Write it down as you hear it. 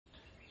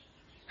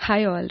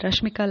Hi all,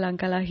 Rashmika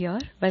Lankala here.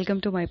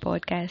 Welcome to my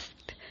podcast,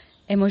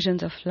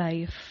 Emotions of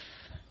Life.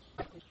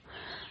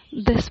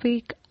 This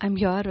week I'm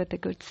here with a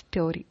good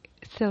story.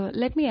 So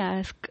let me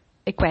ask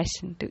a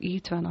question to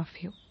each one of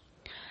you.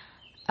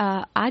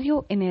 Are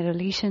you in a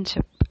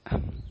relationship?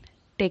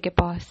 Take a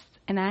pause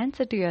and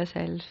answer to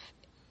yourself.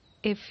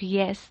 If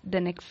yes, the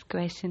next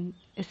question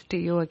is to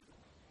you.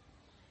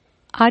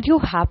 Are you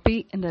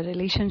happy in the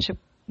relationship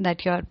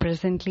that you are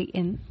presently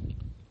in?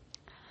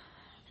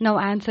 Now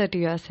answer to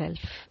yourself,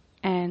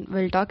 and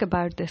we'll talk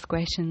about these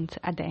questions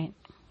at the end.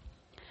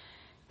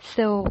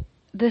 So,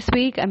 this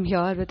week I'm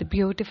here with a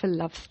beautiful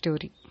love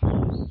story.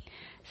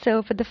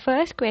 So, for the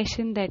first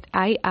question that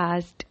I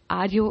asked,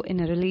 are you in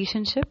a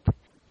relationship?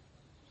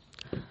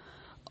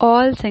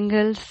 All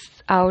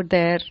singles out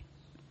there,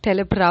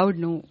 tell a proud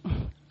no.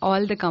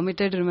 All the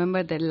committed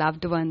remember their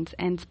loved ones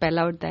and spell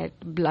out that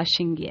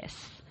blushing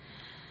yes.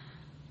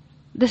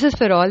 This is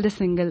for all the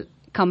single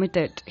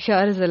committed.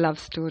 Here is a love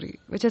story,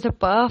 which is a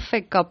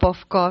perfect cup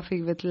of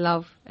coffee with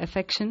love,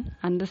 affection,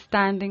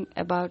 understanding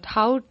about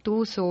how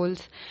two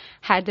souls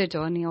had a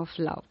journey of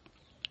love.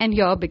 And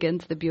here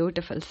begins the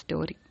beautiful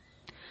story.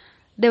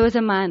 There was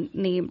a man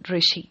named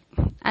Rishi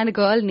and a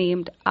girl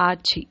named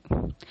Archie.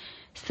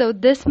 So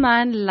this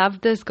man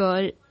loved this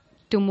girl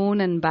to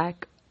moon and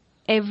back.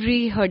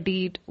 Every her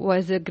deed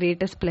was the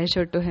greatest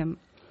pleasure to him.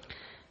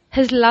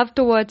 His love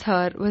towards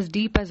her was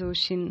deep as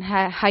ocean,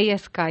 high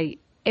as sky.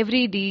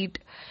 Every deed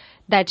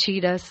that she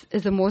does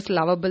is the most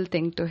lovable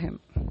thing to him.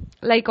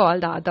 Like all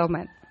the other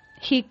men,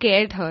 he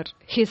cared her,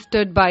 he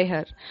stood by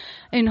her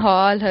in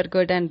all her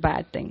good and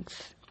bad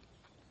things.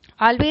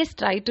 Always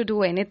tried to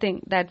do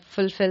anything that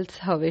fulfills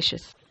her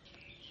wishes.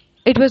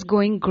 It was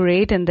going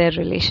great in their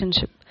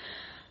relationship.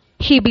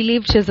 He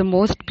believed she was the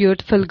most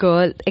beautiful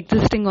girl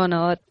existing on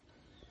earth.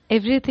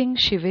 Everything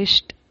she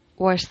wished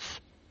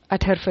was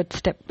at her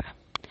footstep.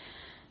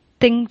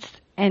 Things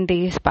and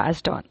days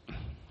passed on.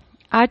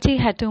 Archie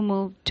had to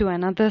move to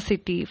another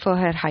city for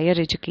her higher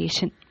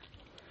education.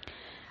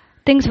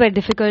 Things were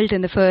difficult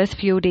in the first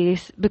few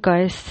days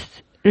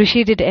because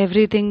Rishi did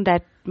everything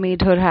that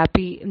made her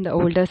happy in the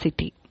older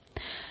city.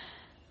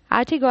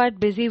 Archie got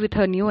busy with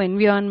her new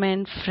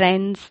environment,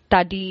 friends,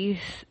 studies,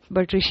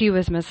 but Rishi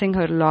was missing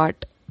her a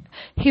lot.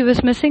 He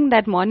was missing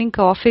that morning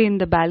coffee in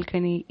the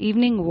balcony,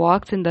 evening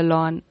walks in the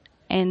lawn,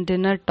 and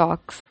dinner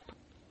talks.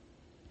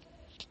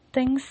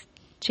 Things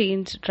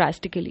changed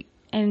drastically,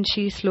 and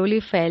she slowly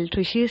felt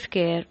Rishi's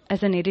care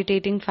as an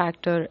irritating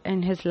factor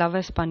and his love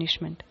as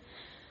punishment.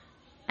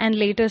 And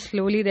later,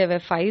 slowly, there were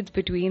fights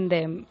between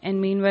them, and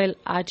meanwhile,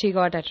 Archie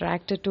got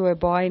attracted to a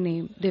boy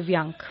named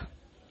Divyank.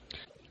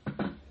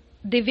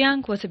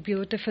 Divyank was a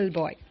beautiful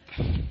boy.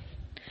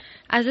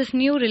 As this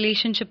new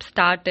relationship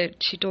started,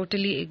 she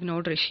totally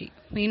ignored Rishi.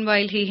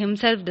 Meanwhile, he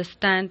himself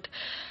distant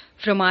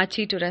from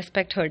Archie to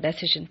respect her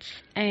decisions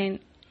and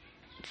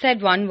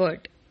said one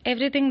word: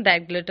 everything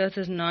that glitters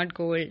is not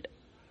gold.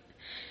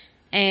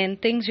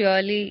 And things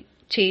really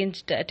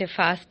changed at a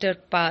faster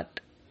path.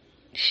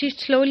 She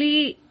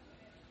slowly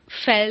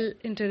fell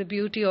into the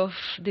beauty of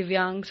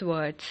Divyank's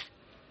words.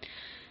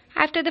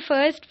 After the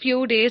first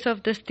few days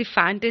of this, the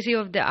fantasy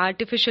of the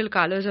artificial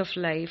colors of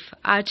life,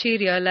 Archie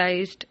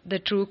realized the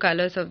true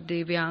colors of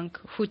Divyank,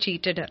 who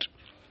cheated her.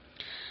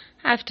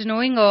 After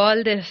knowing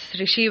all this,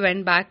 Rishi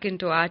went back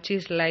into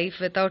Archie's life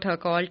without her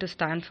call to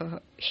stand for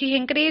her. He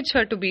encouraged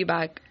her to be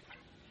back.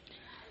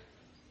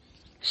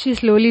 She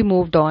slowly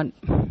moved on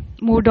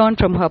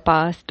from her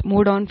past,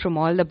 moved on from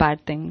all the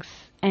bad things,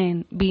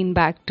 and been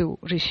back to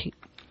Rishi.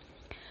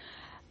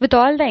 With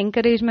all the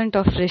encouragement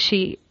of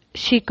Rishi,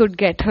 she could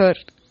get her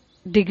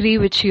degree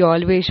which she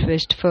always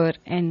wished for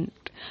and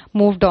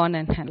moved on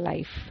in her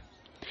life.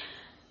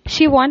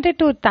 She wanted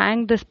to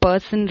thank this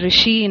person,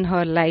 Rishi, in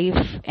her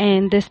life,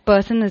 and this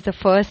person is the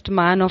first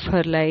man of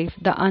her life,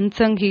 the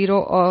unsung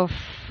hero of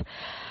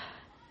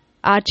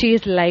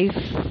Archie's life,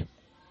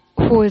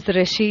 who is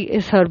Rishi,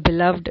 is her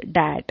beloved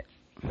dad.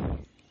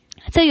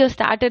 So you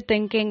started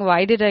thinking,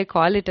 why did I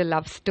call it a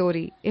love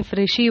story if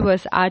Rishi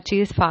was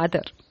Archie's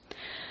father?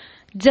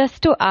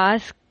 Just to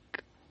ask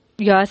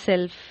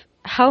yourself,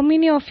 how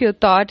many of you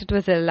thought it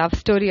was a love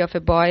story of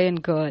a boy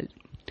and girl?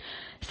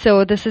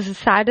 So this is the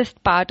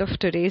saddest part of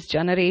today's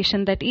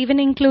generation that even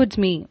includes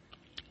me.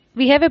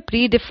 We have a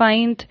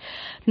predefined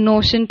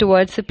notion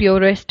towards the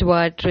purest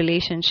word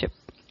relationship.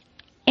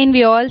 And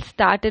we all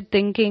started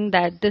thinking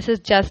that this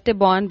is just a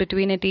bond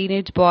between a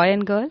teenage boy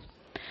and girl.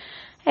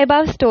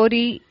 Above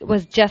story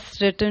was just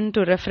written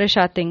to refresh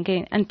our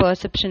thinking and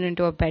perception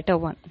into a better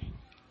one.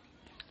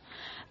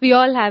 We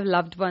all have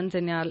loved ones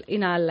in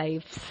our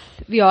lives.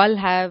 We all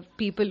have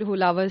people who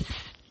love us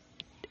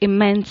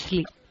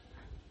immensely.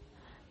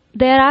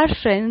 There are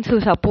friends who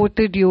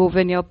supported you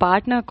when your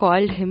partner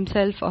called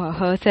himself or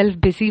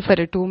herself busy for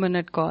a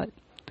 2-minute call.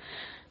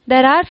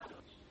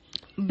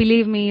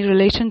 Believe me,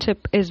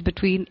 relationship is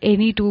between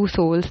any two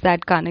souls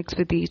that connects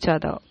with each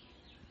other.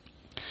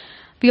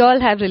 We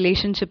all have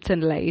relationships in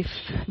life.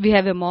 We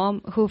have a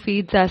mom who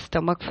feeds our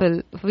stomach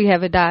full. We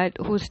have a dad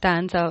who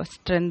stands our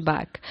strength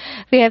back.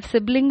 We have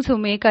siblings who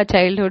make our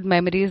childhood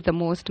memories the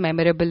most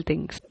memorable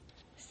things.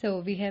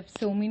 So we have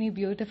so many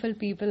beautiful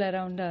people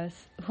around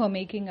us who are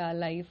making our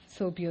life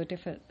so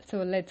beautiful. So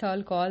let's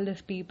all call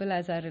these people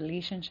as our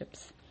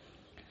relationships.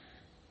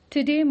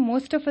 Today,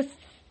 most of us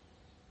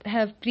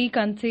have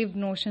preconceived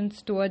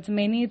notions towards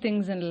many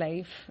things in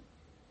life.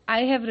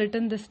 I have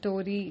written this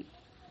story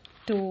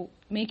to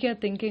make your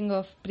thinking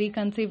of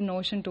preconceived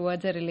notion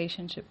towards a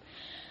relationship.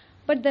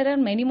 But there are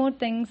many more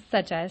things,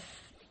 such as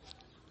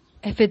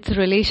if it's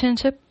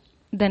relationship,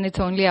 then it's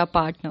only our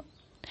partner.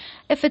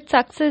 If it's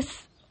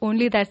success,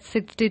 only that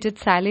 6-digit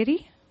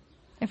salary.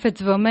 If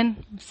it's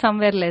women,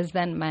 somewhere less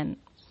than men.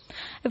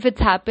 If it's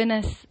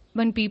happiness,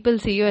 when people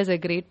see you as a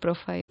great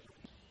profile.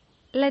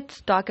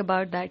 Let's talk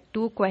about that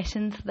 2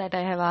 questions that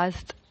I have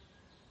asked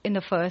in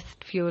the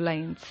first few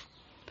lines.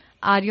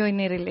 Are you in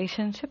a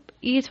relationship?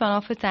 Each one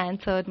of us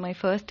answered my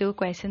first 2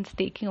 questions,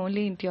 taking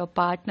only into your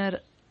partner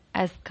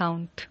as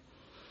count.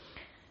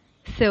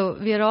 So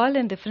we are all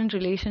in different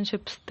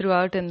relationships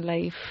throughout in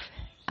life.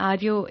 Are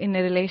you in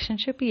a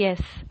relationship?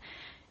 Yes.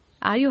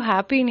 Are you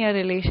happy in your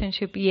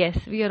relationship? Yes.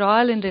 We are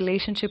all in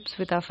relationships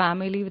with our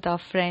family, with our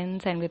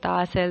friends, and with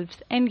ourselves.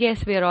 And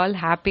yes, we are all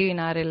happy in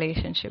our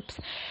relationships.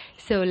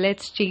 So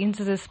let's change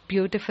this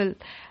beautiful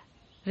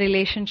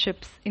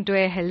relationships into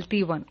a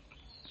healthy one.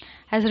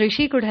 As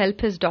Rishi could help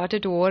his daughter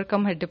to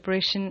overcome her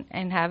depression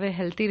and have a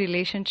healthy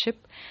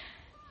relationship,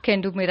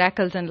 can do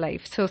miracles in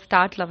life. So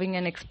start loving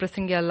and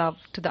expressing your love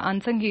to the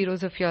unsung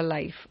heroes of your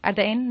life. At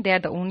the end, they are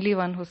the only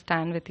one who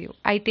stand with you.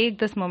 I take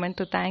this moment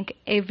to thank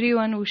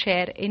everyone who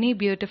share any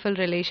beautiful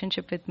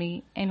relationship with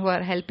me and who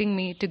are helping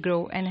me to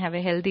grow and have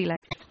a healthy life.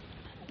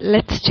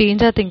 Let's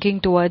change our thinking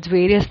towards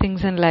various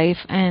things in life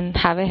and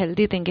have a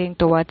healthy thinking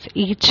towards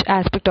each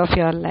aspect of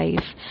your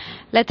life.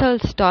 Let's all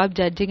stop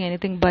judging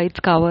anything by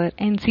its cover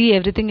and see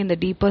everything in the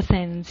deeper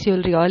sense.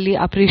 You'll really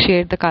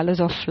appreciate the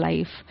colors of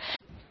life.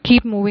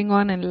 Keep moving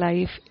on in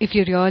life. If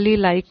you really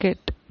like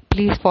it,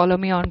 please follow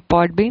me on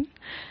Podbean.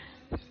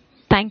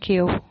 Thank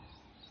you.